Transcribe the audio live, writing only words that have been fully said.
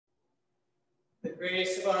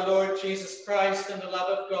grace of our Lord Jesus Christ and the love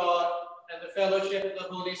of God and the fellowship of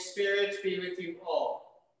the Holy Spirit be with you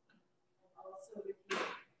all. Also with you.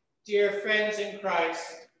 Dear friends in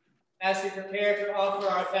Christ, as we prepare to offer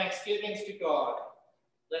our thanksgivings to God,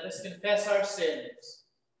 let us confess our sins,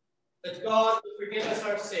 that God will forgive us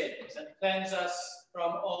our sins and cleanse us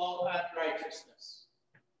from all unrighteousness.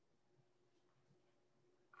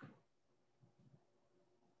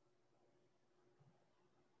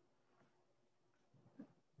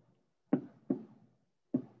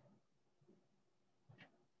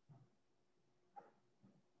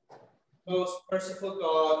 Most merciful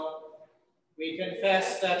God, we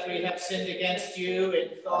confess that we have sinned against you in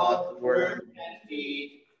thought, word, and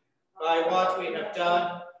deed, by what we have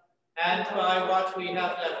done and by what we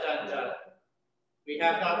have left undone. We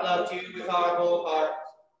have not loved you with our whole heart.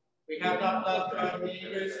 We have not loved our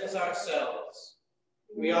neighbors as ourselves.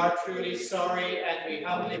 We are truly sorry and we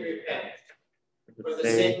humbly repent. For the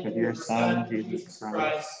sake of your Son, Jesus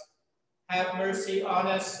Christ, have mercy on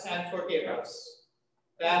us and forgive us,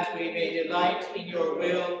 that we may delight in your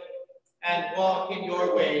will and walk in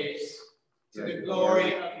your ways, to the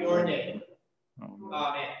glory of your name.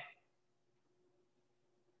 Amen.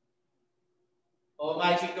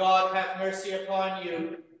 Almighty God, have mercy upon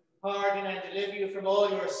you, pardon and deliver you from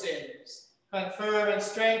all your sins, confirm and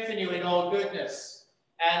strengthen you in all goodness,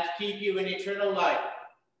 and keep you in eternal life,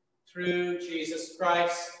 through Jesus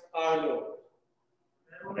Christ our Lord.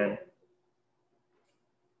 Amen.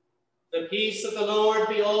 The peace of the Lord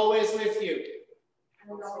be always with you.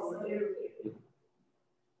 And also with you.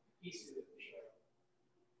 Peace with you.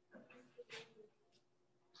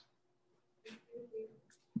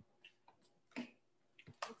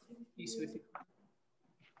 Peace with you.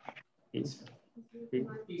 Peace.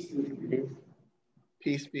 Peace with you.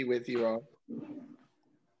 Peace be with you all.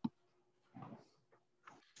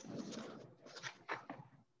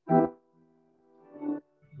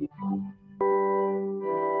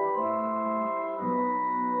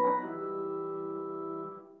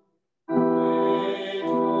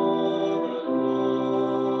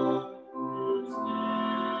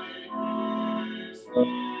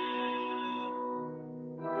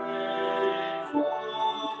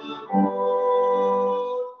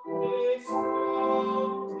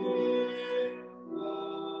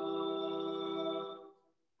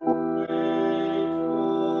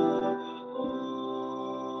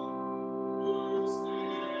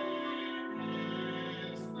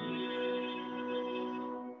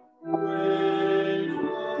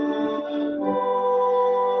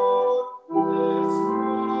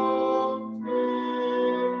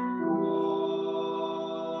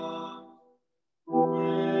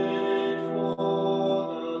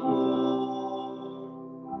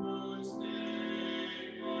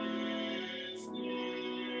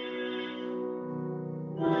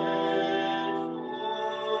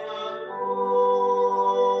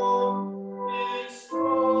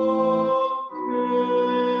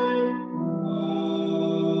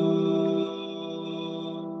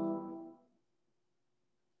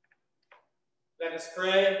 Let us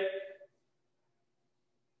pray.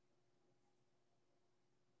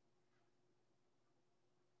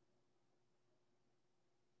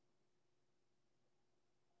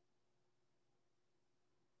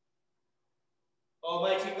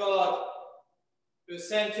 Almighty God, who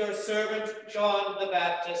sent your servant John the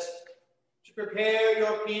Baptist to prepare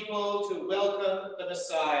your people to welcome the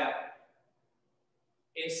Messiah,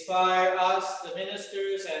 inspire us, the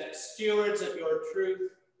ministers and stewards of your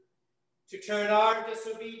truth, to turn our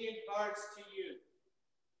disobedient hearts to you,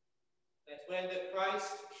 that when the Christ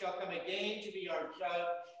shall come again to be our judge,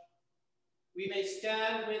 we may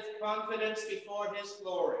stand with confidence before his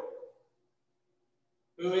glory,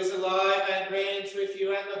 who is alive and reigns with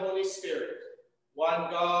you and the Holy Spirit, one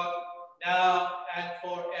God, now and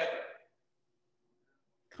forever.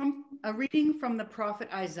 A reading from the prophet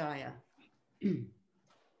Isaiah.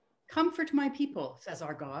 Comfort my people, says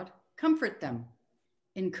our God. Comfort them.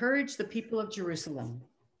 Encourage the people of Jerusalem.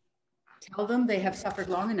 Tell them they have suffered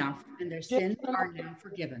long enough and their sins are now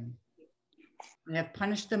forgiven. I have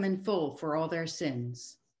punished them in full for all their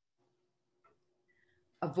sins.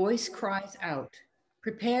 A voice cries out,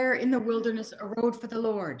 prepare in the wilderness a road for the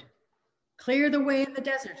Lord. Clear the way in the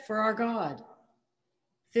desert for our God.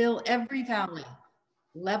 Fill every valley,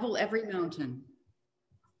 level every mountain.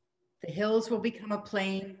 The hills will become a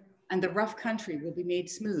plain and the rough country will be made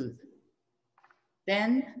smooth.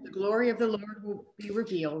 Then the glory of the Lord will be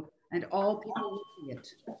revealed and all people will see it.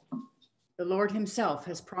 The Lord himself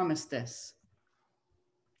has promised this.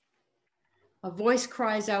 A voice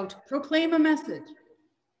cries out, proclaim a message.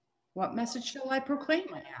 What message shall I proclaim,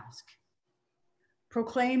 I ask?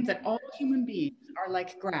 proclaim that all human beings are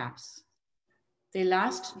like grass. They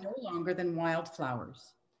last no longer than wild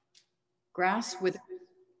flowers. Grass withers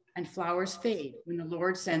and flowers fade when the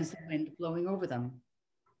Lord sends the wind blowing over them.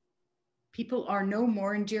 People are no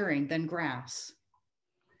more enduring than grass.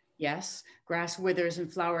 Yes, grass withers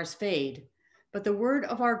and flowers fade, but the word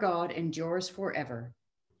of our God endures forever.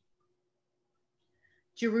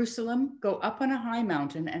 Jerusalem, go up on a high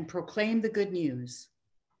mountain and proclaim the good news.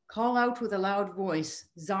 Call out with a loud voice,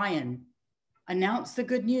 Zion, announce the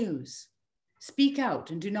good news. Speak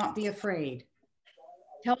out and do not be afraid.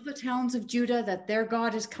 Tell the towns of Judah that their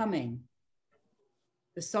God is coming.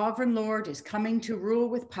 The sovereign Lord is coming to rule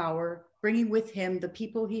with power, bringing with him the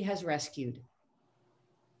people he has rescued.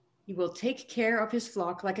 He will take care of his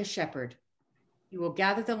flock like a shepherd. He will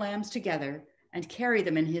gather the lambs together and carry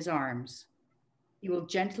them in his arms. He will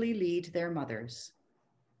gently lead their mothers.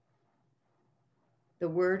 The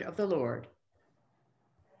word of the Lord.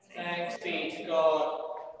 Thanks be to God.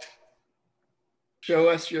 Show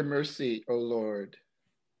us your mercy, O Lord.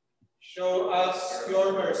 Show us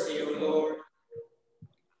your mercy, O Lord.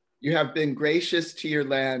 You have been gracious to your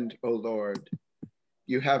land, O Lord.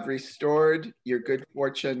 You have restored your good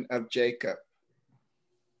fortune of Jacob.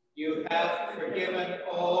 You have forgiven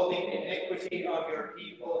all the iniquity of your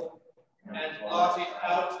people and blotted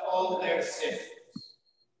out all their sins.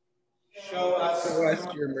 Show us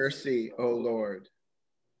your mercy, O Lord.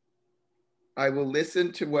 I will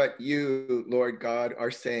listen to what you, Lord God,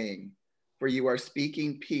 are saying, for you are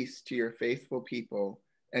speaking peace to your faithful people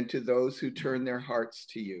and to those who turn their hearts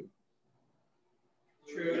to you.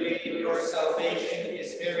 Truly, your salvation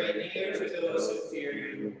is very near to those who fear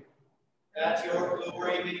you, that your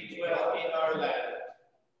glory may dwell in our land.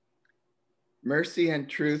 Mercy and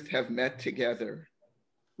truth have met together.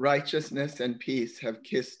 Righteousness and peace have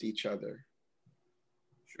kissed each other.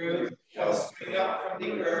 Truth shall spring up from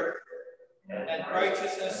the earth, and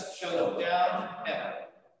righteousness shall look down from heaven.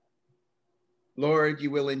 Lord, you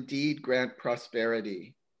will indeed grant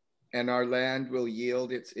prosperity, and our land will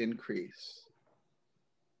yield its increase.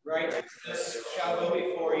 Righteousness shall go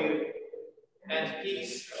before you, and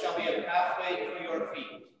peace shall be a pathway for your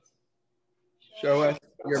feet. Show us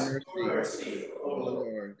your mercy, O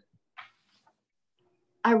Lord.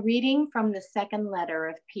 A reading from the second letter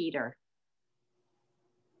of Peter.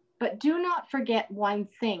 But do not forget one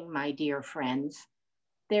thing, my dear friends.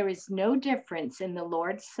 There is no difference in the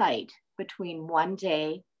Lord's sight between one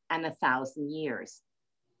day and 1,000 years.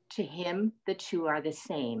 To him, the two are the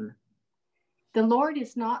same. The Lord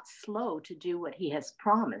is not slow to do what he has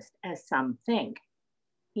promised, as some think.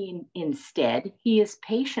 Instead, he is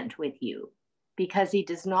patient with you, because he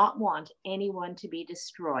does not want anyone to be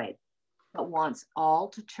destroyed, but wants all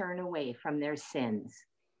to turn away from their sins.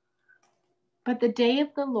 But the day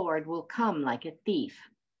of the Lord will come like a thief.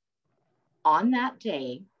 On that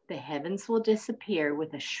day, the heavens will disappear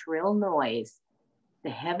with a shrill noise. The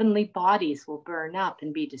heavenly bodies will burn up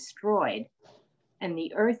and be destroyed, and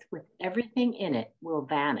the earth with everything in it will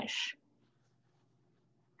vanish.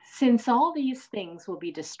 Since all these things will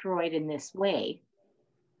be destroyed in this way,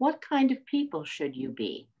 what kind of people should you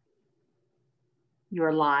be?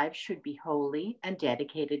 Your lives should be holy and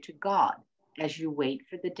dedicated to God as you wait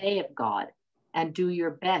for the day of God and do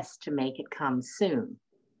your best to make it come soon,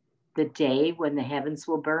 the day when the heavens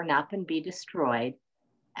will burn up and be destroyed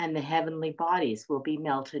and the heavenly bodies will be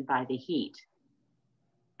melted by the heat.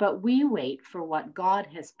 But we wait for what God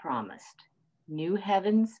has promised, new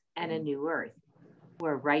heavens and a new earth,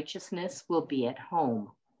 where righteousness will be at home.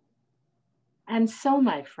 And so,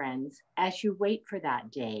 my friends, as you wait for that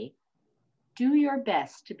day, do your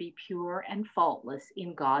best to be pure and faultless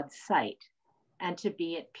in God's sight and to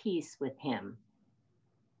be at peace with him.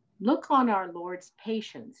 Look on our Lord's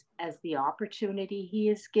patience as the opportunity he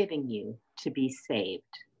is giving you to be saved.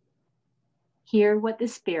 Hear what the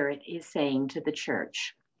Spirit is saying to the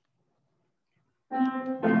church.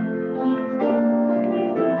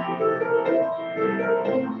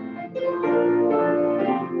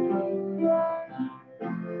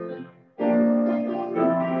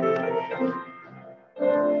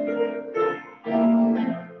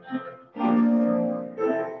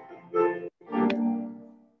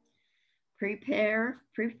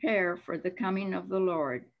 Prepare for the coming of the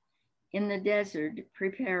Lord. In the desert,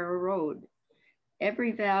 prepare a road.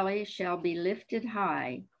 Every valley shall be lifted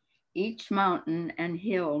high, each mountain and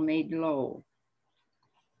hill made low.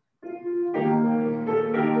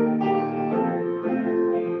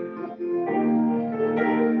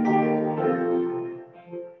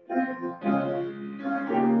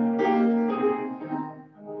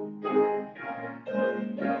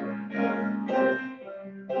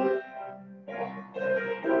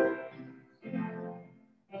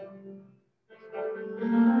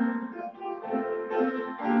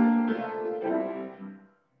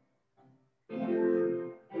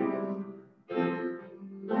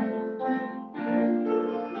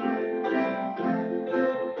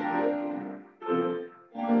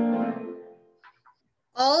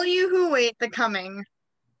 All you who wait the coming,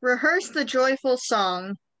 rehearse the joyful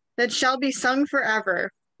song that shall be sung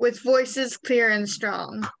forever with voices clear and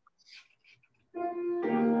strong.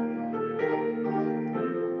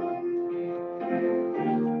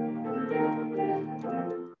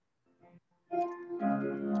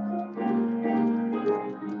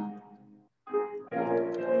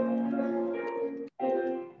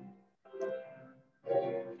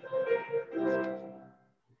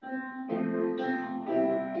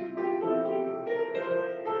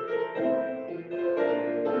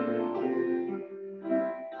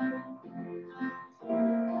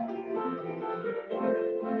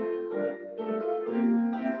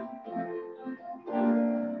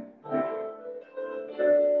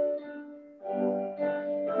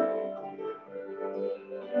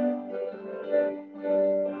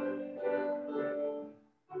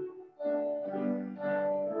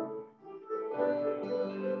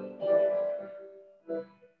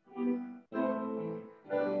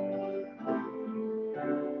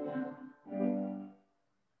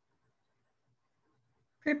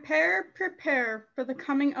 Prepare, prepare for the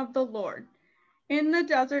coming of the Lord. In the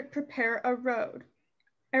desert prepare a road.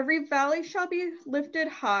 Every valley shall be lifted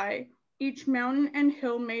high, each mountain and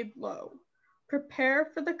hill made low.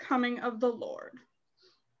 Prepare for the coming of the Lord.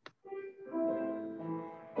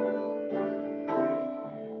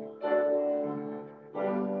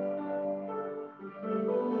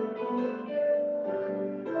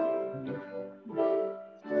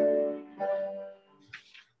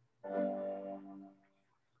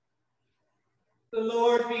 The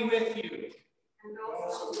Lord be with you. And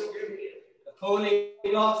also with you. The Holy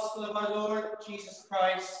Gospel of our Lord Jesus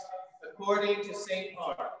Christ, according to St.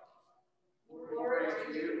 Mark. Glory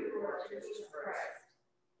to you, Lord Jesus Christ.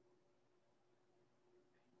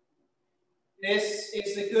 This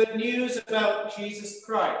is the good news about Jesus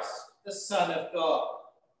Christ, the Son of God.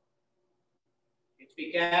 It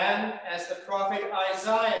began as the prophet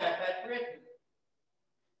Isaiah had written.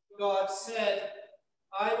 God said,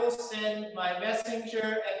 I will send my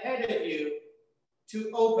messenger ahead of you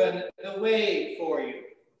to open the way for you.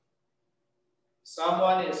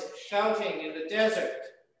 Someone is shouting in the desert,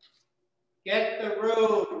 get the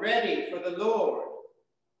road ready for the Lord.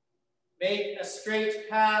 Make a straight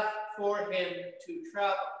path for him to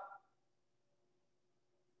travel.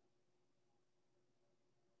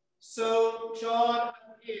 So John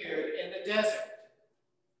appeared in the desert,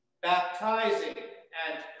 baptizing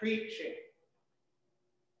and preaching.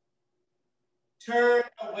 Turn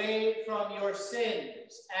away from your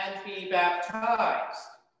sins and be baptized,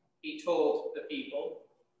 he told the people,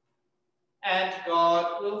 and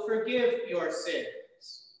God will forgive your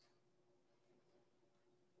sins.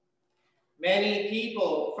 Many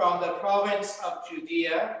people from the province of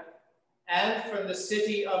Judea and from the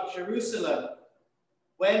city of Jerusalem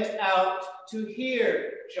went out to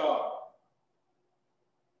hear John.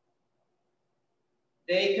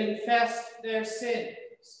 They confessed their sins,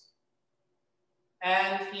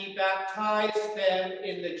 and he baptized them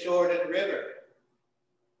in the Jordan River.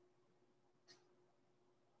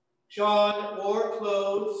 John wore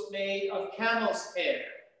clothes made of camel's hair,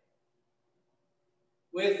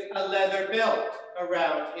 with a leather belt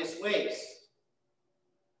around his waist,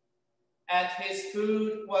 and his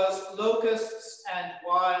food was locusts and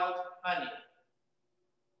wild honey.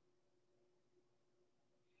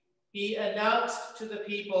 He announced to the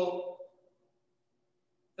people,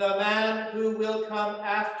 the man who will come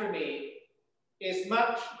after me is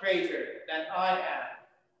much greater than I am.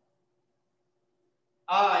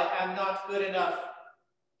 I am not good enough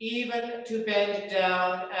even to bend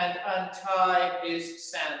down and untie his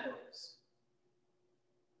sandals.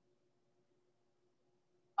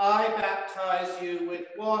 I baptize you with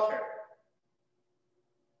water,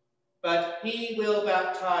 but he will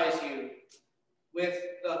baptize you with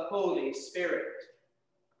the Holy Spirit.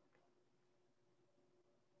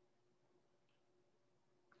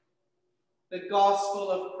 The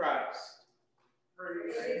Gospel of Christ.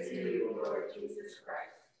 Praise to you, Lord Jesus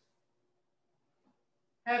Christ.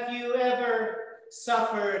 Have you ever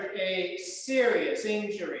suffered a serious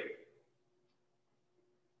injury?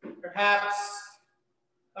 Perhaps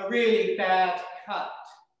a really bad cut,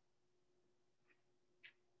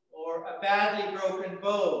 or a badly broken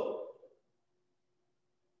bone,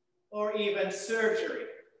 or even surgery.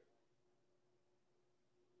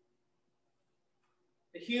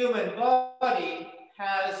 The human body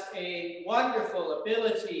has a wonderful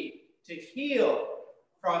ability to heal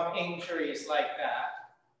from injuries like that.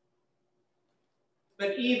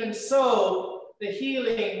 But even so, the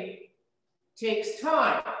healing takes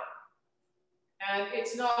time, and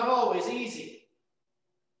it's not always easy.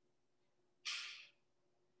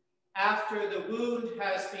 after the wound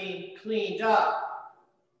has been cleaned up,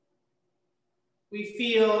 we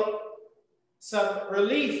feel some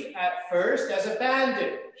relief at first as a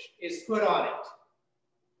bandage is put on it.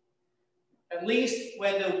 At least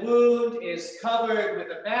when the wound is covered with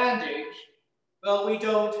a bandage, well, we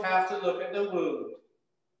don't have to look at the wound.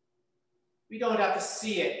 We don't have to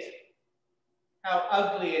see it, how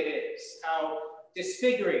ugly it is, how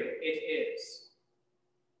disfiguring it is.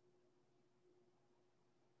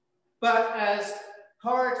 But as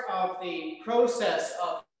part of the process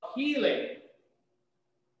of healing,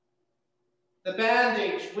 the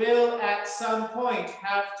bandage will at some point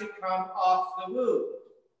have to come off the wound.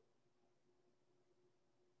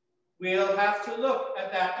 We'll have to look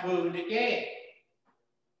at that wound again.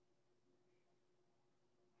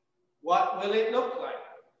 What will it look like?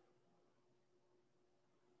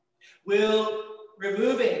 Will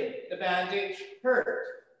removing the bandage hurt?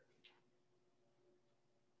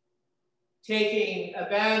 Taking a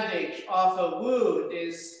bandage off a wound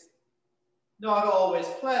is not always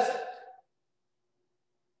pleasant,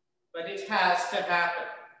 but it has to happen.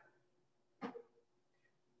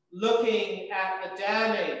 Looking at the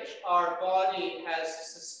damage our body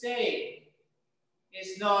has sustained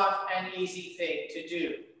is not an easy thing to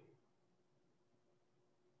do.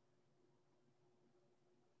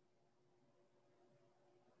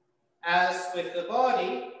 As with the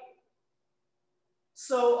body,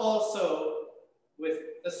 so also with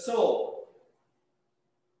the soul.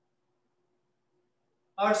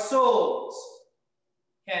 Our souls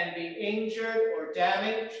can be injured or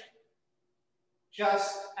damaged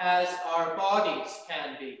just as our bodies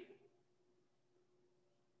can be.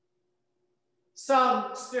 Some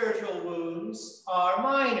spiritual wounds are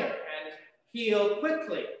minor and heal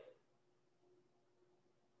quickly.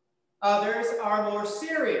 Others are more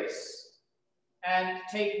serious and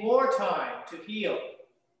take more time to heal.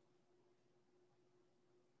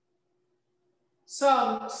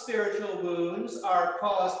 Some spiritual wounds are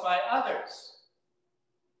caused by others,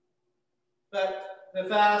 but the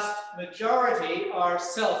vast majority are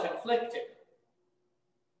self-inflicted.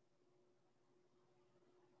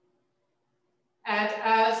 And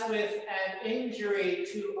as with an injury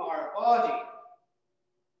to our body,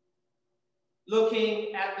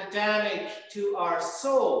 looking at the damage to our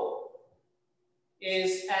soul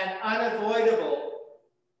is an unavoidable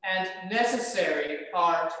and necessary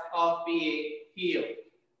part of being healed.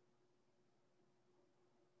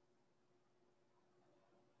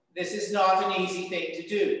 This is not an easy thing to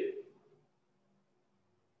do.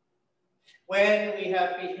 When we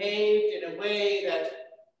have behaved in a way that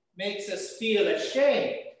makes us feel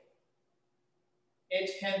ashamed,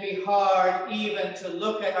 it can be hard even to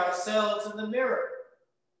look at ourselves in the mirror,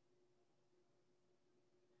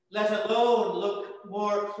 let alone look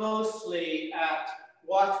more closely at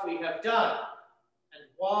what we have done and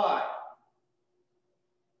why.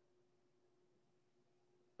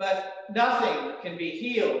 But nothing can be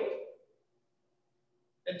healed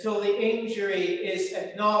until the injury is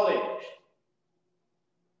acknowledged,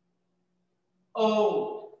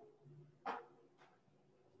 owned,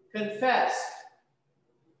 confessed,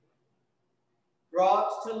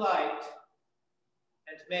 brought to light,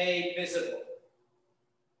 and made visible.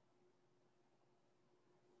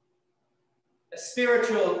 A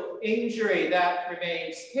spiritual injury that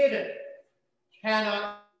remains hidden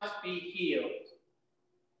cannot be healed.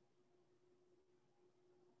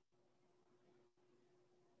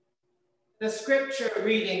 The scripture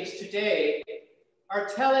readings today are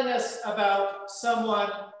telling us about someone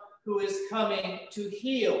who is coming to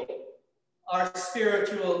heal our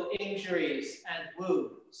spiritual injuries and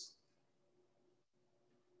wounds.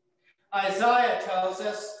 Isaiah tells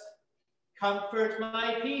us, "Comfort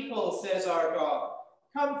my people," says our God.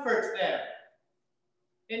 Comfort them.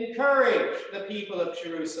 Encourage the people of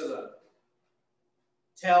Jerusalem.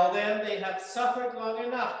 Tell them they have suffered long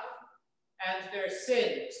enough and their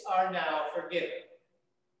sins are now forgiven.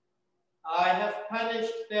 I have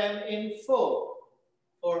punished them in full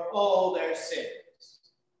for all their sins.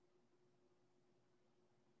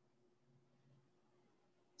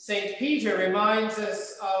 St. Peter reminds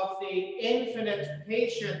us of the infinite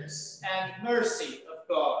patience and mercy of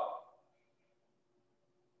God.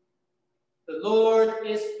 The Lord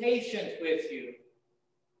is patient with you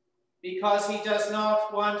because he does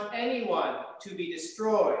not want anyone to be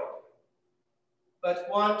destroyed, but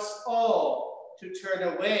wants all to turn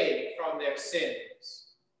away from their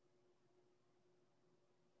sins.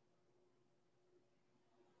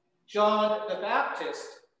 John the Baptist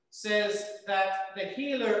says that the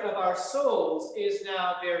healer of our souls is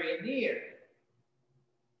now very near.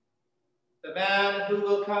 The man who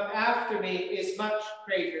will come after me is much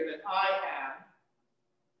greater than I am.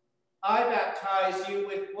 I baptize you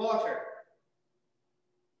with water,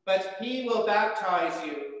 but he will baptize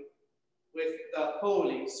you with the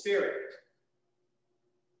Holy Spirit.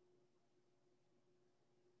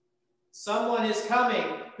 Someone is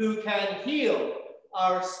coming who can heal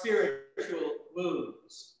our spiritual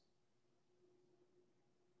wounds.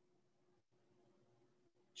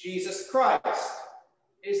 Jesus Christ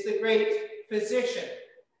is the great physician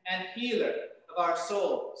and healer of our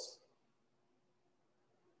souls.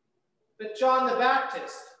 But John the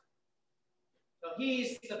Baptist, well,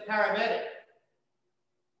 he's the paramedic,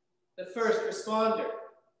 the first responder.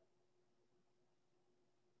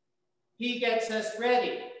 He gets us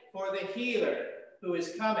ready for the healer who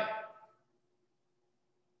is coming.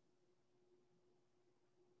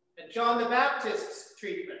 And John the Baptist's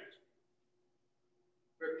treatment,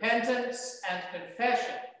 repentance and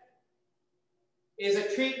confession, is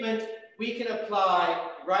a treatment we can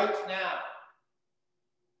apply right now,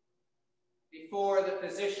 before the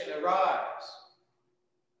physician arrives.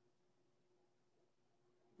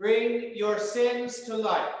 Bring your sins to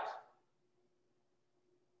light,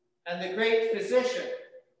 and the great physician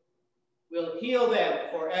will heal them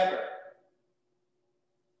forever.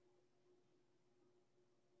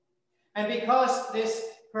 And because this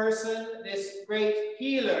person, this great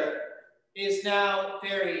healer, is now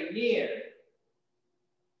very near,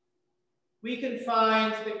 we can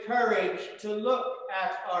find the courage to look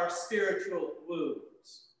at our spiritual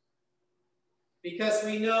wounds, because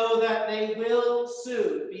we know that they will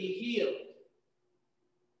soon be healed.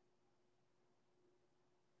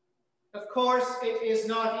 Of course, it is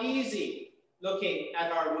not easy looking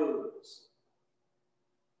at our wounds.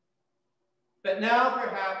 But now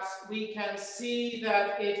perhaps we can see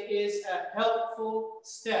that it is a helpful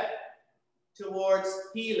step towards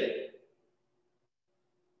healing.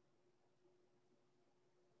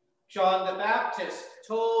 John the Baptist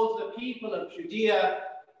told the people of Judea,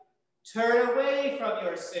 "Turn away from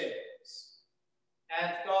your sins,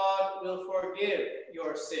 and God will forgive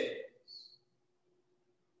your sins."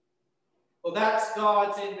 Well, that's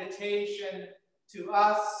God's invitation to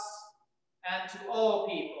us and to all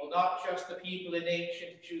people, not just the people in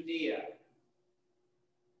ancient Judea.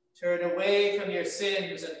 Turn away from your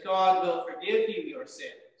sins, and God will forgive you your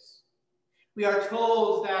sins. We are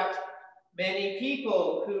told that many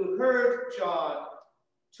people who heard John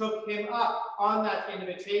took him up on that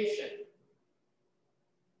invitation.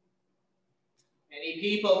 Many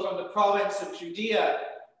people from the province of Judea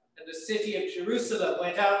and the city of Jerusalem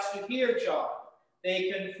went out to hear John.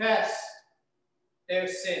 They confessed their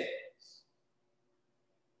sins.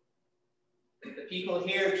 The people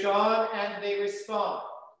hear John and they respond.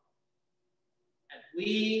 And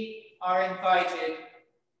we are invited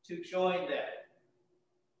to join them.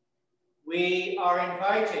 We are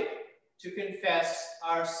invited to confess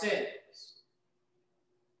our sins.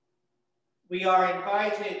 We are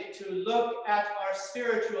invited to look at our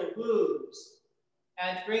spiritual wounds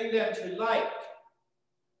and bring them to light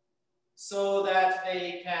so that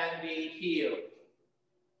they can be healed.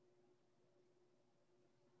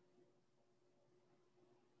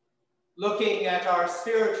 Looking at our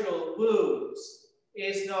spiritual wounds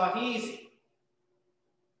is not easy.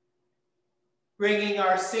 Bringing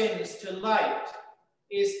our sins to light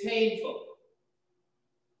is painful,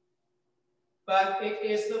 but it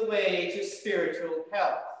is the way to spiritual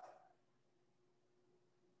health.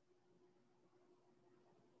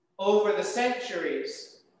 Over the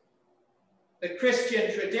centuries, the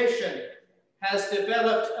Christian tradition has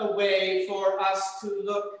developed a way for us to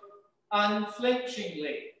look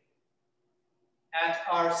unflinchingly at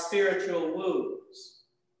our spiritual wounds.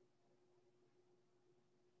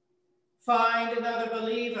 Find another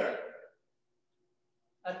believer,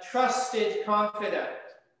 a trusted confidant,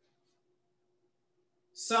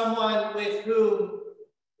 someone with whom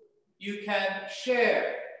you can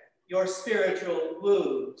share your spiritual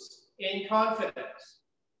wounds in confidence.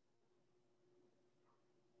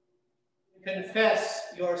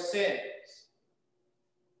 Confess your sins.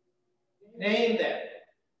 Name them.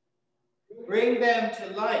 Bring them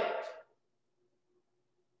to light.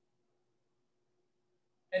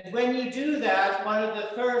 And when you do that, one of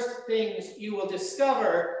the first things you will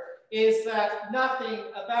discover is that nothing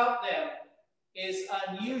about them is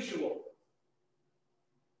unusual.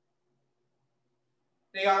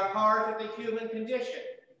 They are part of the human condition.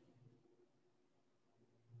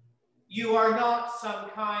 You are not some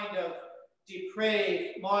kind of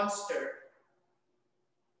depraved monster.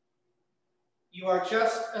 You are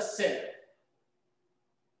just a sinner.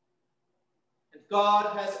 And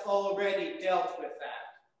God has already dealt with that.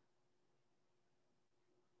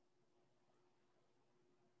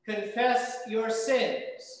 Confess your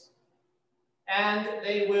sins, and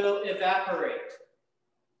they will evaporate.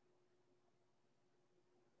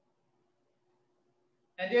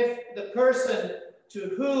 And if the person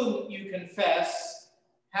to whom you confess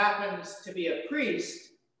happens to be a priest,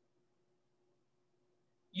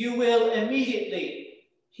 you will immediately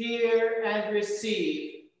hear and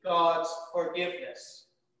receive God's forgiveness.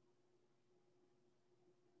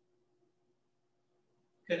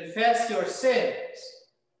 Confess your sins,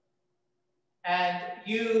 and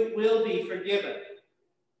you will be forgiven.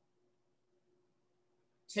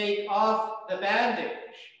 Take off the bandage,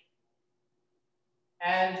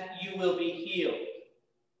 and you will be healed.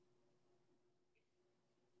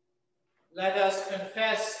 Let us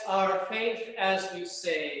confess our faith as we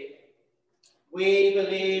say, we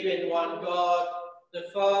believe in one God, the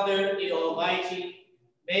Father, the Almighty,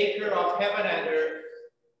 maker of heaven and earth,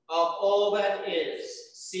 of all that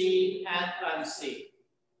is, seen and unseen.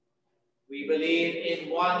 We believe in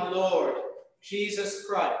one Lord, Jesus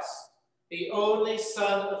Christ, the only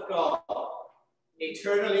Son of God,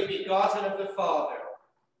 eternally begotten of the Father,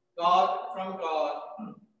 God from God,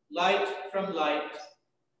 light from light,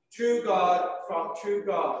 true God from true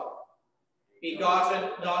God,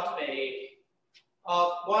 begotten, not made,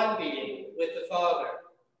 of one being with the Father.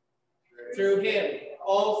 Through him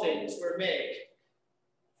all things were made.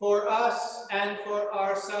 For us and for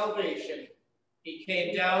our salvation, he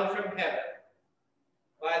came down from heaven.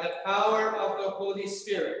 By the power of the Holy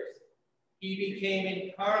Spirit, he became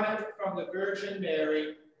incarnate from the Virgin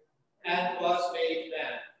Mary and was made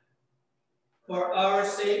man. For our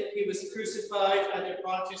sake, he was crucified under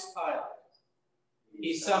Pontius Pilate.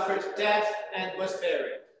 He suffered death and was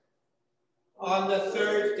buried. On the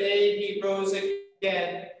third day, he rose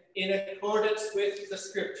again in accordance with the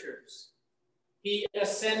Scriptures. He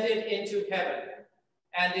ascended into heaven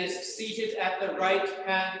and is seated at the right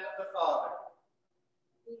hand of the Father.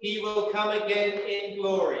 He will come again in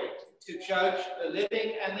glory to judge the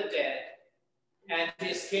living and the dead, and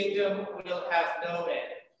his kingdom will have no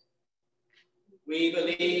end. We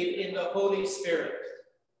believe in the Holy Spirit,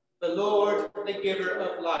 the Lord, the giver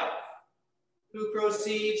of life, who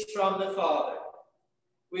proceeds from the Father.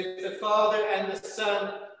 With the Father and the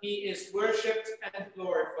Son, he is worshipped and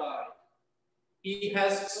glorified. He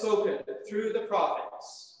has spoken through the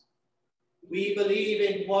prophets. We believe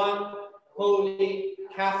in one holy,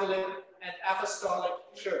 Catholic, and apostolic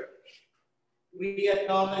church. We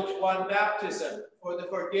acknowledge one baptism for the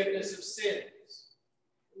forgiveness of sins.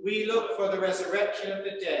 We look for the resurrection of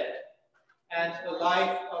the dead and the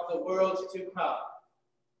life of the world to come.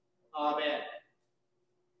 Amen.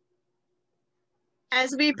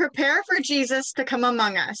 As we prepare for Jesus to come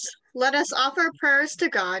among us, let us offer prayers to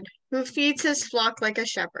God, who feeds his flock like a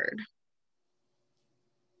shepherd.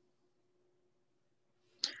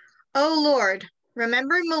 O Lord,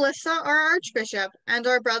 remembering Melissa, our Archbishop, and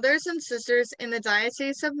our brothers and sisters in the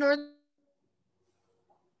Diocese of Northern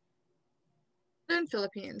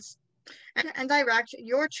Philippines, and direct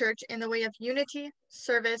your church in the way of unity,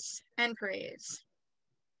 service, and praise.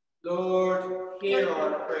 Lord, hear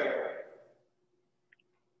our prayer.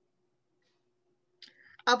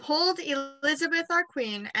 Uphold Elizabeth, our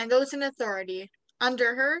Queen, and those in authority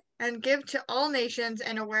under her, and give to all nations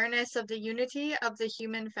an awareness of the unity of the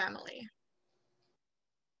human family.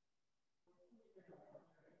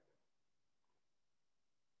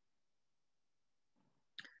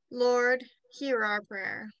 Lord, hear our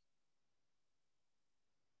prayer.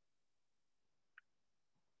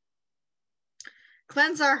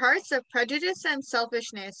 Cleanse our hearts of prejudice and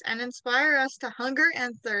selfishness, and inspire us to hunger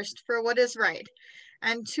and thirst for what is right,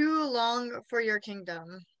 and to long for your kingdom.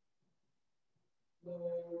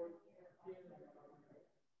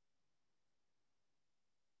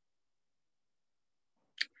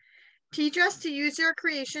 Teach us to use your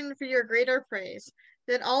creation for your greater praise,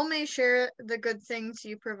 that all may share the good things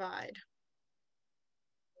you provide.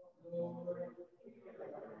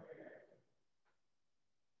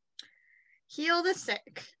 Heal the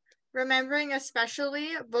sick, remembering especially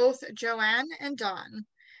both Joanne and Dawn,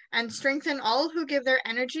 and strengthen all who give their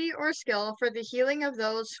energy or skill for the healing of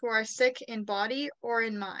those who are sick in body or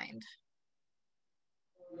in mind.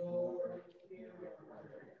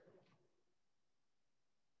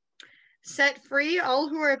 Set free all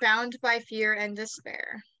who are bound by fear and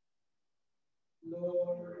despair.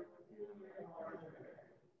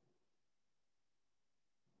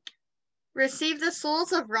 Receive the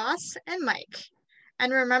souls of Ross and Mike,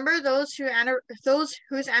 and remember those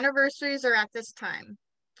whose anniversaries are at this time.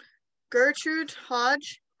 Gertrude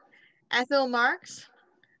Hodge, Ethel Marks,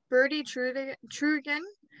 Bertie Trugan,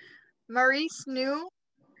 Maurice New,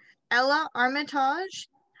 Ella Armitage,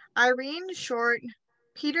 Irene Short,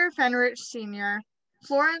 Peter Fenrich Sr.,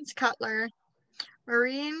 Florence Cutler,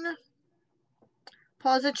 Marine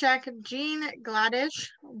Polzacek, Jean Gladish,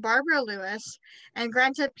 Barbara Lewis, and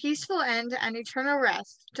grant a peaceful end and eternal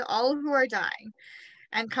rest to all who are dying,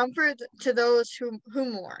 and comfort to those who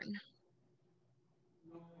mourn.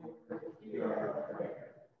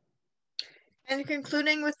 And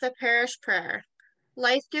concluding with the parish prayer,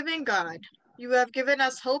 life-giving God, you have given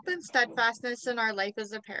us hope and steadfastness in our life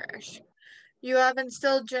as a parish. You have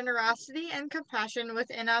instilled generosity and compassion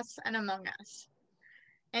within us and among us.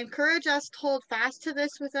 Encourage us to hold fast to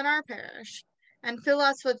this within our parish, and fill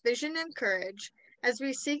us with vision and courage as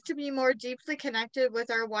we seek to be more deeply connected with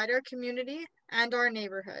our wider community and our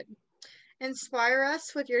neighborhood. Inspire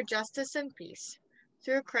us with your justice and peace.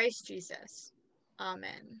 Through Christ Jesus.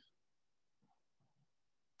 Amen.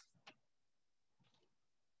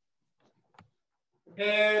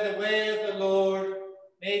 Prepare the way of the Lord,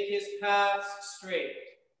 make his paths straight.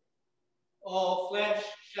 All flesh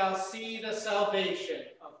shall see the salvation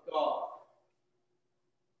of God.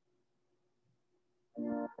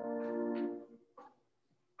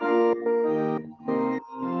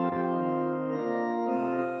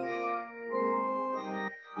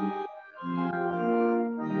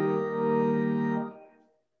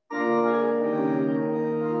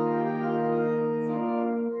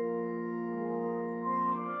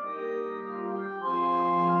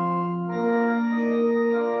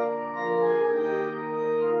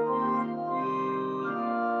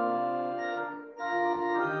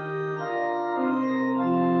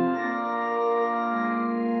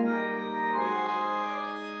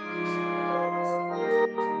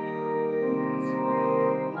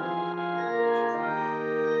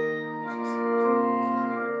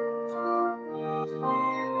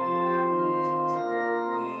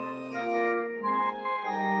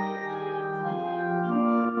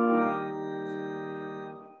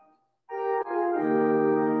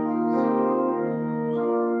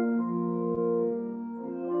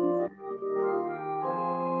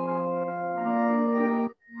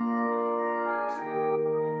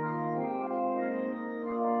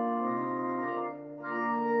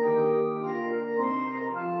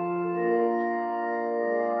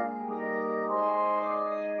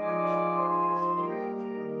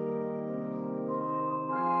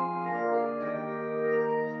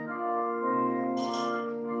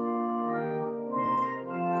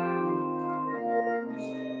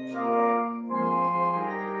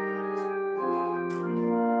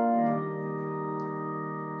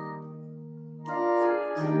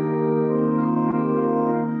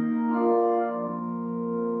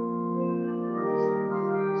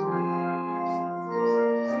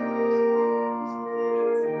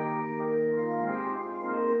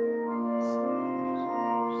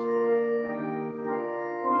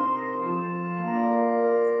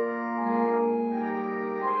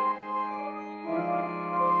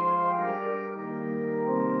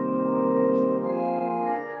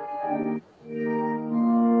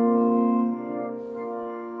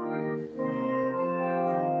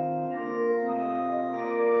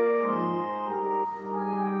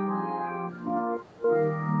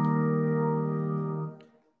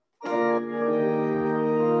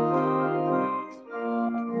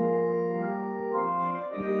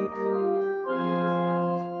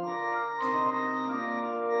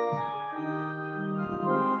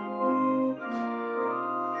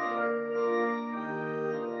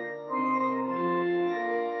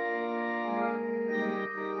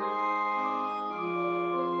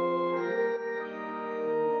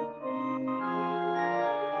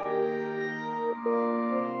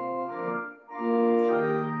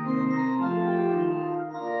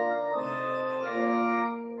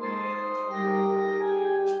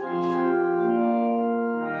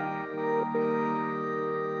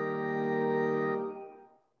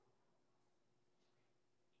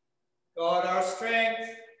 God, our strength,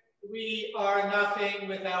 we are nothing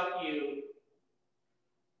without you.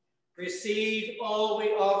 Receive all we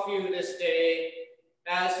offer you this day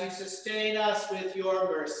as you sustain us with your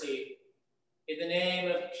mercy. In the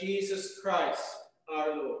name of Jesus Christ,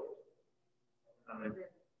 our Lord. Amen.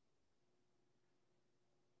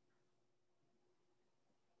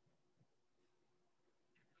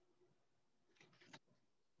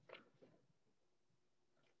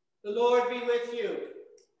 The Lord be with you.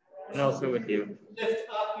 And also with you. Lift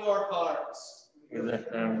up your hearts. We lift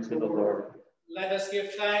them to the Lord. Let us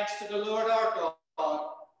give thanks to the Lord our God.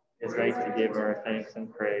 It is right to give our thanks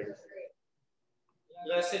and praise.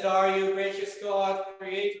 Blessed are you, gracious God,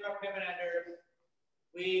 creator of heaven and earth.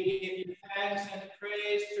 We give you thanks and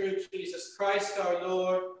praise through Jesus Christ our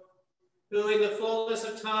Lord, who in the fullness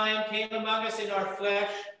of time came among us in our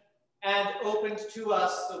flesh and opened to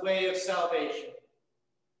us the way of salvation.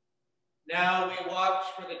 Now we watch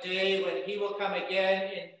for the day when he will come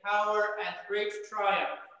again in power and great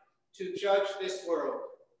triumph to judge this world,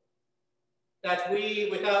 that we,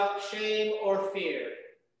 without shame or fear,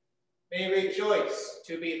 may rejoice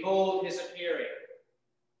to behold his appearing.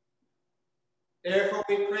 Therefore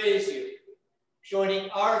we praise you, joining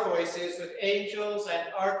our voices with angels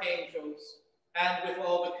and archangels and with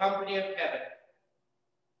all the company of heaven,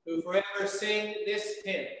 who forever sing this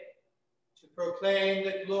hymn to proclaim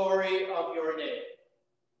the glory of your name.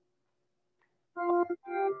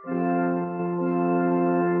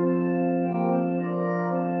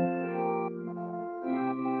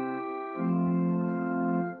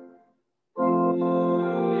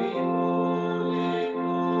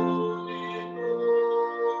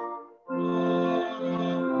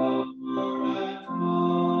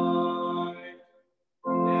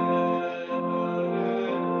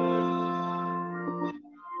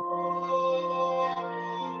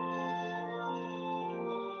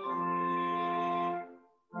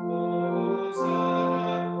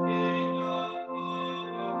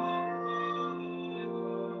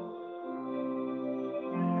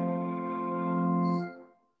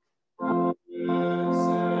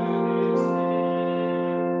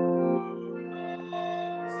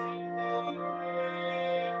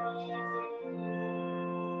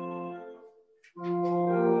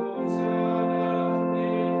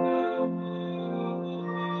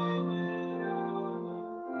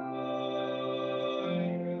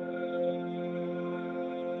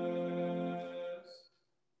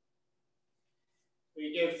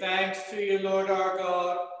 We give thanks to you, Lord our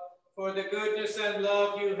God, for the goodness and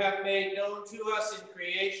love you have made known to us in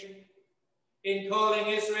creation, in calling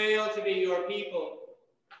Israel to be your people,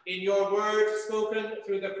 in your word spoken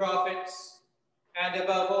through the prophets, and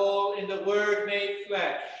above all in the word made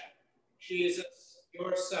flesh, Jesus,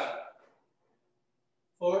 your Son.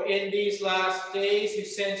 For in these last days you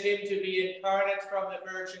sent him to be incarnate from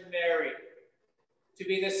the Virgin Mary, to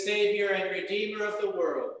be the Savior and Redeemer of the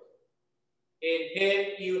world. In him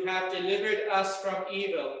you have delivered us from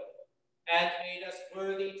evil and made us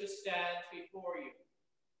worthy to stand before you.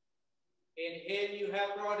 In him you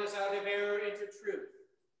have brought us out of error into truth,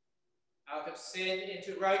 out of sin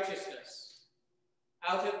into righteousness,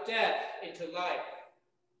 out of death into life.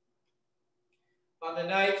 On the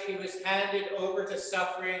night he was handed over to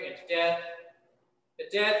suffering and death, the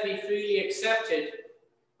death he freely accepted,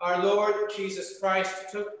 our Lord Jesus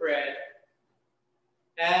Christ took bread,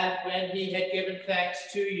 and when he had given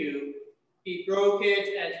thanks to you, he broke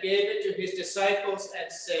it and gave it to his disciples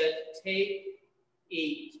and said, "Take,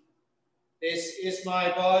 eat. This is my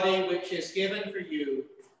body which is given for you.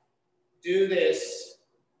 Do this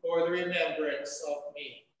for the remembrance of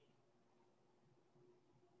me."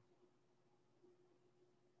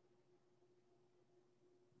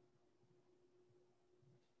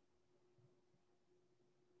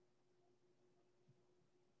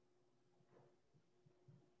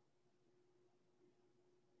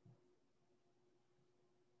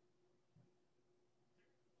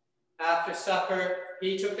 After supper,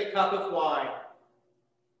 he took the cup of wine,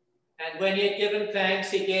 and when he had given thanks,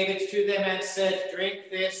 he gave it to them and said, "Drink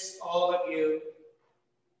this, all of you.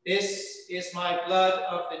 This is my blood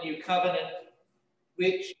of the new covenant,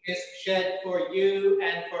 which is shed for you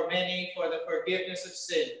and for many for the forgiveness of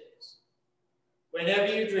sins. Whenever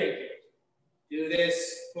you drink it, do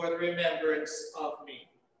this for the remembrance of me."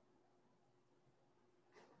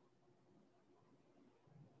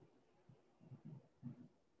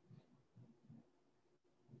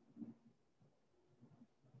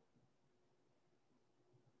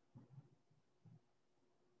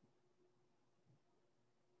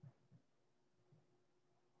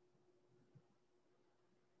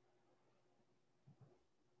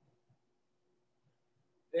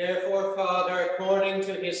 Therefore, Father, according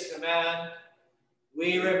to his command,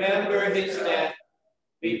 we remember his death,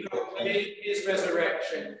 we proclaim his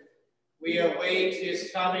resurrection, we await his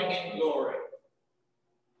coming in glory.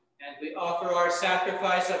 And we offer our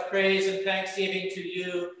sacrifice of praise and thanksgiving to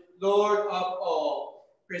you, Lord of all,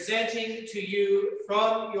 presenting to you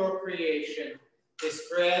from your creation this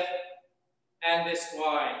bread and this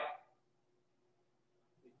wine.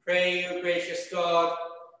 We pray you, gracious God,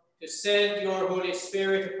 to send your Holy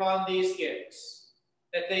Spirit upon these gifts,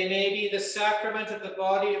 that they may be the sacrament of the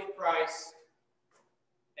body of Christ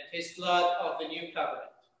and his blood of the new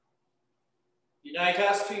covenant. Unite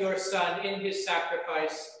us to your Son in his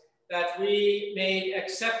sacrifice, that we, made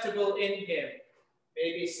acceptable in him,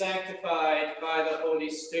 may be sanctified by the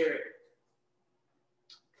Holy Spirit.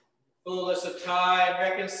 Fullness of time,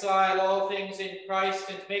 reconcile all things in Christ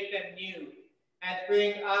and make them new, and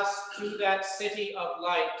bring us to that city of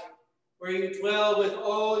light, where you dwell with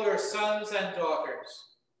all your sons and daughters.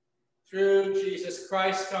 Through Jesus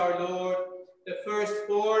Christ our Lord, the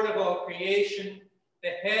firstborn of all creation, the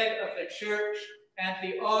head of the church, and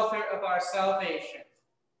the author of our salvation,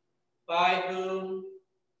 by whom,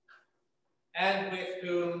 and with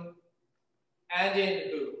whom, and in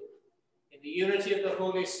whom, in the unity of the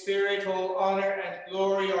Holy Spirit, all honor and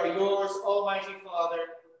glory are yours, Almighty Father,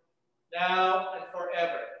 now and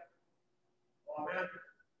forever. Amen.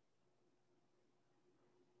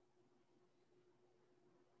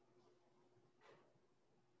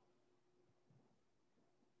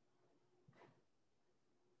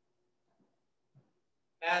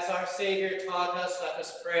 As our Savior taught us, let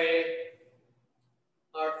us pray.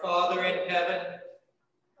 Our Father in heaven,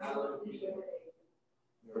 hallowed be your name.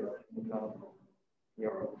 Your kingdom come,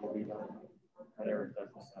 your will be done, on earth as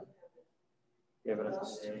in heaven. Give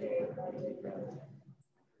us today our daily bread.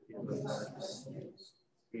 Forgive us our sins.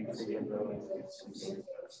 We forgive those who sin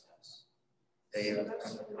against us. Save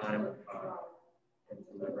us from the time of trial, and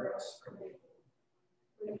deliver us from evil.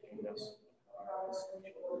 The kingdom, the power, and the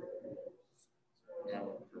glory, now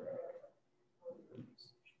and forever.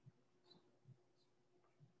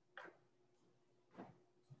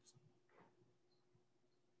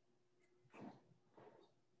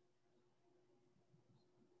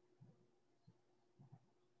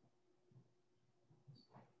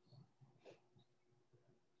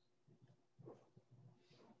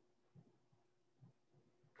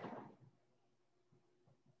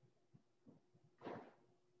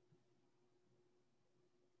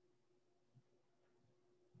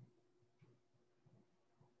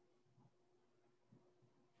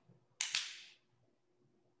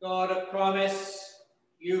 God of promise,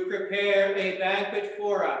 you prepare a banquet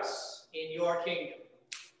for us in your kingdom.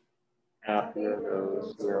 Happy are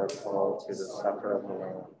those who are called to the supper of the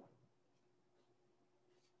Lord.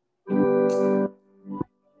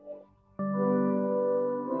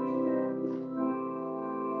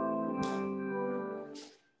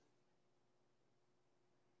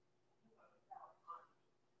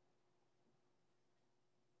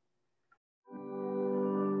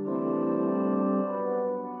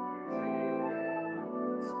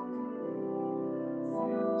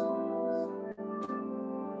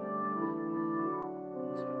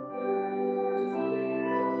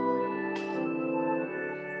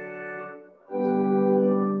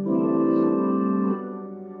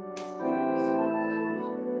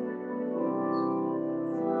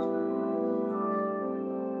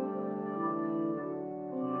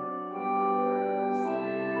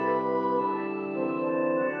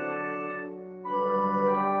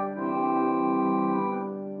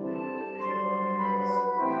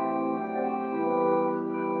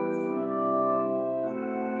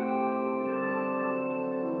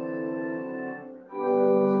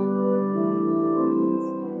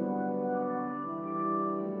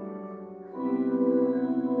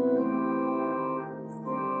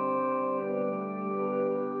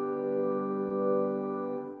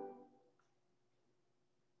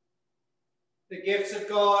 The gifts of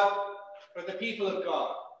God for the people of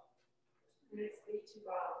God. Thanks be to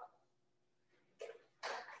God.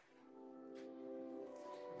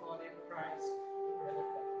 The body of Christ, the bread of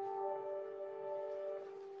heaven.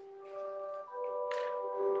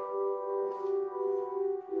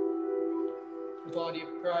 The body of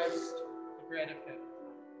Christ, the bread of heaven.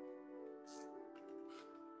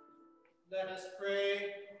 Let us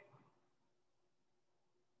pray.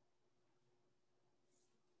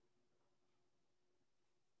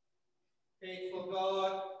 Faithful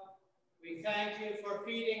God, we thank you for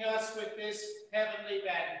feeding us with this heavenly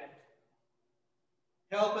banquet.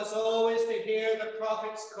 Help us always to hear the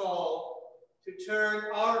prophet's call to turn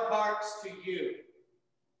our hearts to you.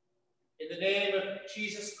 In the name of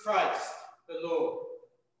Jesus Christ, the Lord.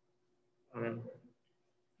 Amen.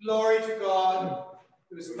 Glory to God,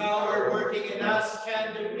 whose power working in us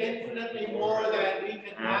can do infinitely more than we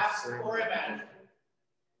can ask or imagine.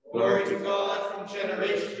 Glory to God from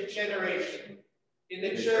generation to generation, in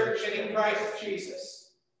the church and in Christ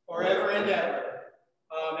Jesus, forever and ever.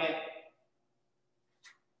 Amen.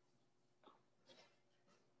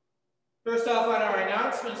 First off, on our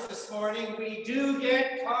announcements this morning, we do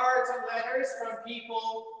get cards and letters from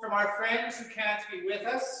people, from our friends who can't be with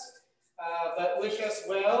us, but wish us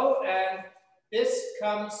well. And this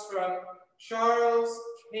comes from Charles,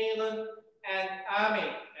 Kaylin, and Amy,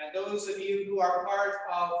 and those of you who are part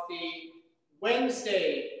of the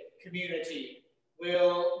Wednesday community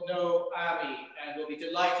will know Amy and will be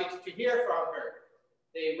delighted to hear from her.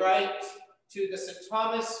 They write to the St.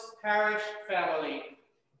 Thomas Parish family,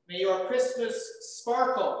 may your Christmas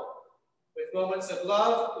sparkle with moments of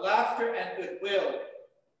love, laughter, and goodwill.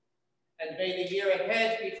 And may the year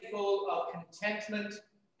ahead be full of contentment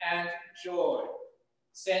and joy.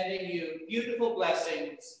 Sending you beautiful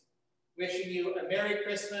blessings, wishing you a Merry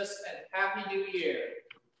Christmas and Happy New Year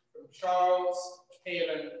from Charles,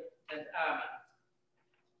 Kaylin, and Amy.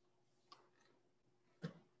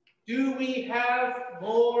 Do we have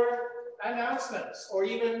more announcements or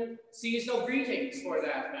even seasonal greetings for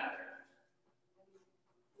that matter?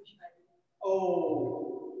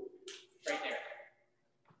 Oh, right there.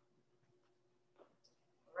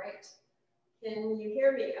 All right. Can you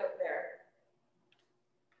hear me out there?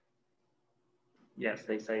 Yes,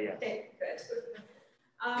 they say yes. Okay, good.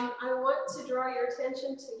 I want to draw your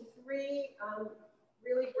attention to three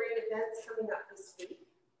really great events coming up this week.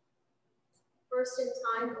 First in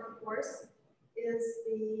time, of course, is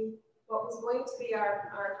what was going to be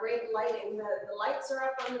our great lighting. The lights are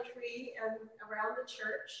up on the tree and around the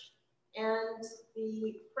church, and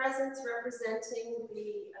the presents representing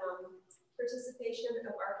the participation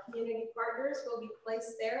of our community partners will be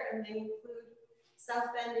placed there, and they include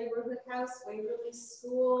South Bend Neighborhood House, Waverly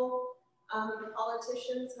School, the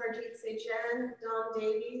politicians, Harjit Sejan, Don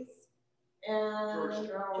Davies, and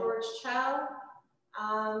George Chow,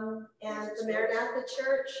 and the Maranatha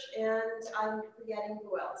Church, and I'm forgetting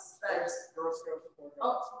who else. But Girl Scouts.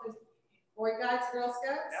 oh, Boy Guides, Girl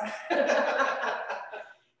Scouts. Yeah.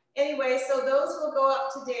 Anyway, so those will go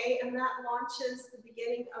up today, and that launches the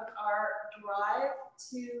beginning of our drive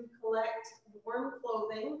to collect warm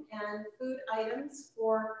clothing and food items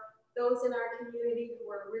for those in our community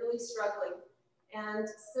who are really struggling. And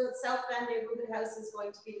so South Bend Neighborhood House is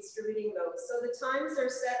going to be distributing those. So the times are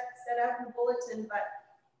set out in the bulletin, but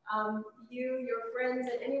you, your friends,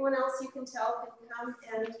 and anyone else you can tell can come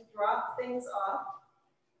and drop things off.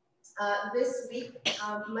 This week,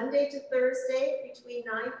 Monday to Thursday, between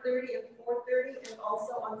 9:30 and 4:30, and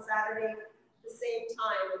also on Saturday, the same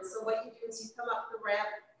time. And so what you do is you come up the ramp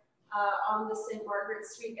on the St. Margaret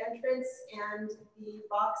Street entrance, and the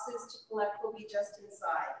boxes to collect will be just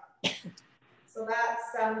inside. So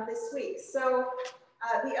that's this week. So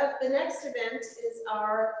the next event is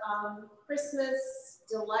our Christmas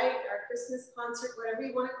delight, our Christmas concert, whatever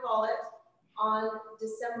you want to call it, on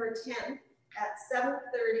December 10th. At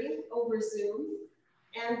 7:30 over Zoom.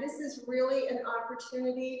 And this is really an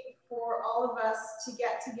opportunity for all of us to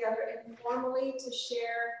get together informally to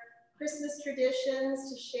share Christmas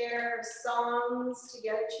traditions, to share songs, to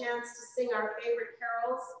get a chance to sing our favorite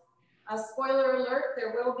carols. Spoiler alert,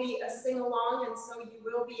 there will be a sing-along, and so you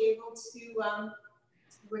will be able to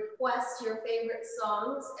request your favorite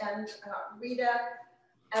songs, and Rita,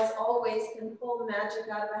 as always, can pull the magic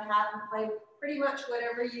out of a hat and play pretty much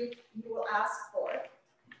whatever you will ask for.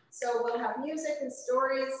 So we'll have music and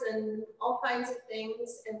stories and all kinds of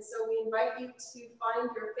things. And so we invite you to find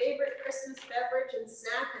your favorite Christmas beverage and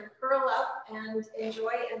snack and curl up and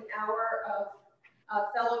enjoy an hour of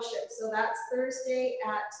fellowship. So that's Thursday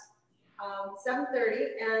at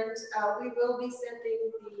 7:30, and we will be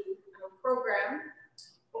sending the program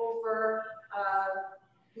over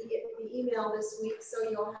the email this week, so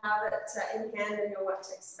you'll have it in hand and know what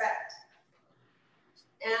to expect.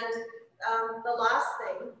 And the last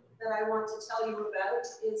thing that I want to tell you about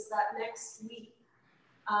is that next week,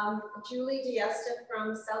 Julie Diesta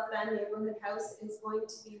from South Bend Neighborhood House is going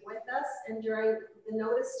to be with us, and during the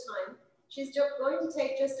notice time, she's just going to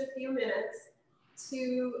take just a few minutes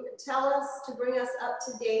to tell us, to bring us up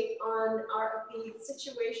to date on the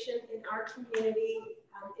situation in our community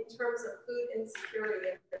in terms of food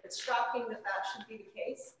insecurity. It's shocking that that should be the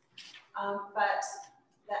case, but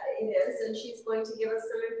that it is, and she's going to give us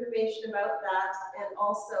some information about that, and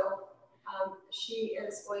also she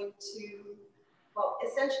is going to, well,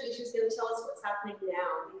 essentially she's going to tell us what's happening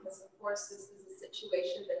now, because of course this is a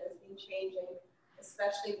situation that has been changing,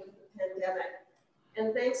 especially with the pandemic.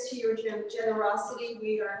 And thanks to your generosity,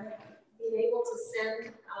 we are being able to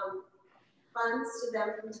send funds to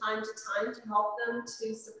them from time to time to help them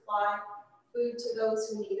to supply food to those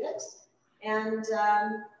who need it. And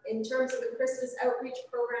in terms of the Christmas outreach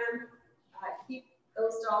program, keep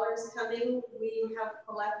those dollars coming. We have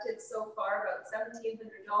collected so far about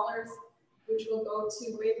 $1,700, which will go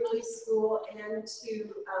to Waverly School and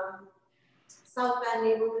to South Bend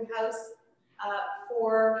Neighborhood House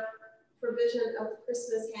for provision of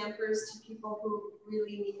Christmas hampers to people who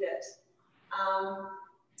really need it.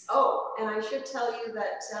 Oh, and I should tell you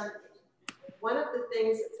that one of the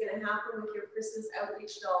things that's going to happen with your Christmas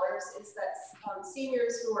outreach dollars is that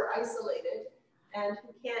seniors who are isolated and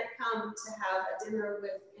who can't come to have a dinner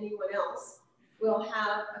with anyone else will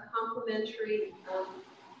have a complimentary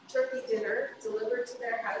turkey dinner delivered to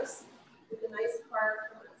their house with a nice card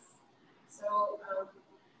from us. So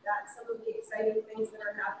that's some of the exciting things that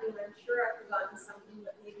are happening. I'm sure I've forgotten something,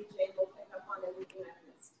 but maybe Jay will pick up on everything I've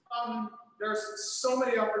missed. There's so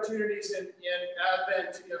many opportunities in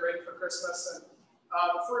Advent to get ready for Christmas. And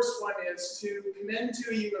the first one is to commend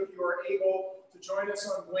to you, if you are able, to join us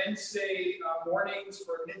on Wednesday mornings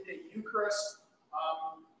for midday Eucharist.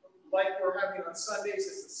 Like we're having on Sundays,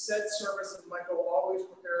 it's a said service, and Michael always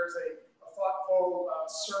prepares a thoughtful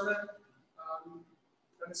sermon.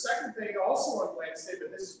 And the second thing, also on Wednesday,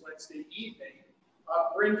 but this is Wednesday evening,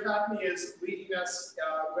 Bryn Cappney is leading us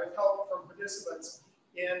with help from participants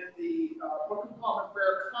in the Book of Common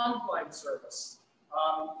Prayer Compline service.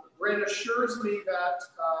 Bryn assures me that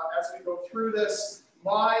as we go through this,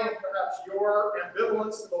 my and perhaps your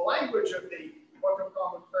ambivalence to the language of the Book of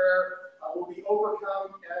Common Prayer will be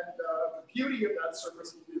overcome, and the beauty of that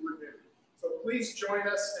service will be renewed. So please join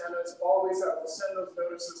us, and as always, I will send those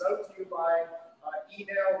notices out to you by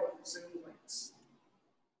email with Zoom links.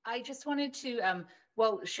 I just wanted to,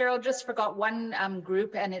 well, Cheryl just forgot one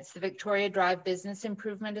group, and it's the Victoria Drive Business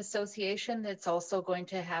Improvement Association that's also going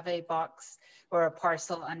to have a box or a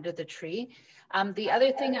parcel under the tree. The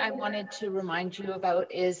other thing I wanted to remind you about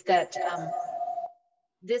is that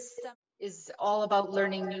this is all about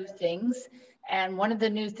learning new things. And one of the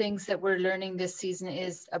new things that we're learning this season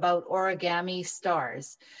is about origami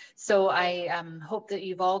stars. So I hope that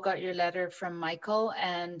you've all got your letter from Michael,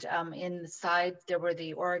 and inside there were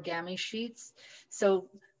the origami sheets. So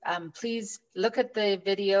please look at the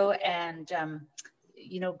video and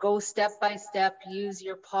you know, go step by step, use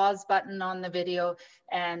your pause button on the video,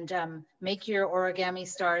 and make your origami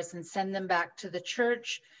stars and send them back to the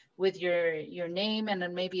church with your name and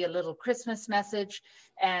then maybe a little Christmas message.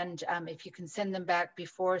 And if you can send them back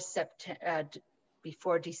before December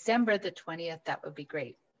the 20th, that would be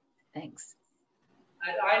great. Thanks.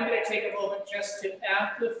 And I'm going to take a moment just to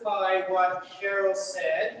amplify what Cheryl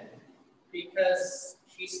said, because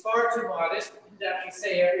she's far too modest, didn't actually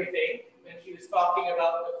say everything when she was talking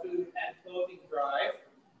about the food and clothing drive.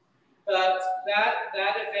 But that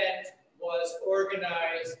event was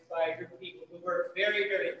organized by a group of people who worked very,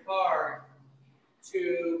 very hard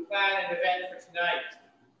to plan an event for tonight.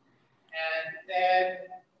 And then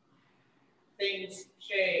things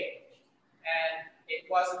changed, and it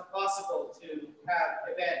wasn't possible to have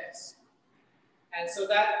events. And so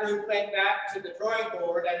that group went back to the drawing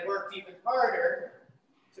board and worked even harder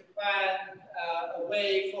to plan a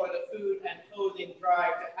way for the food and clothing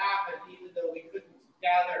drive to happen, even though we couldn't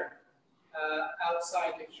gather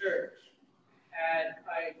outside the church. And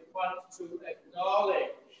I want to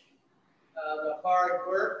acknowledge the hard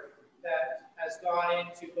work that has gone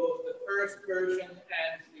into both the first version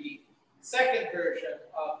and the second version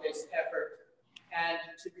of this effort, and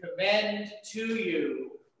to commend to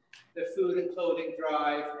you the food and clothing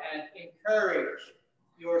drive and encourage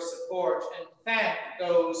your support, and thank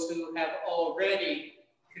those who have already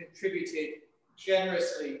contributed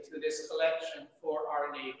generously to this collection for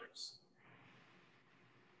our neighbors.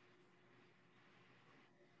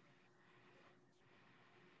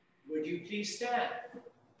 Would you please stand?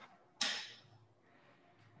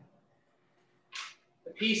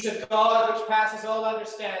 The peace of God, which passes all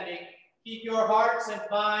understanding, keep your hearts and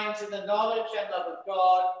minds in the knowledge and love of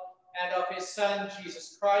God and of his Son,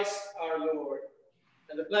 Jesus Christ, our Lord.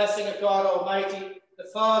 And the blessing of God Almighty, the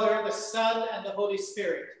Father, the Son, and the Holy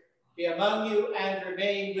Spirit be among you and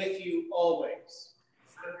remain with you always.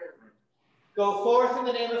 Amen. Go forth in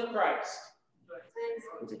the name of Christ.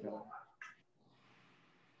 Thanks.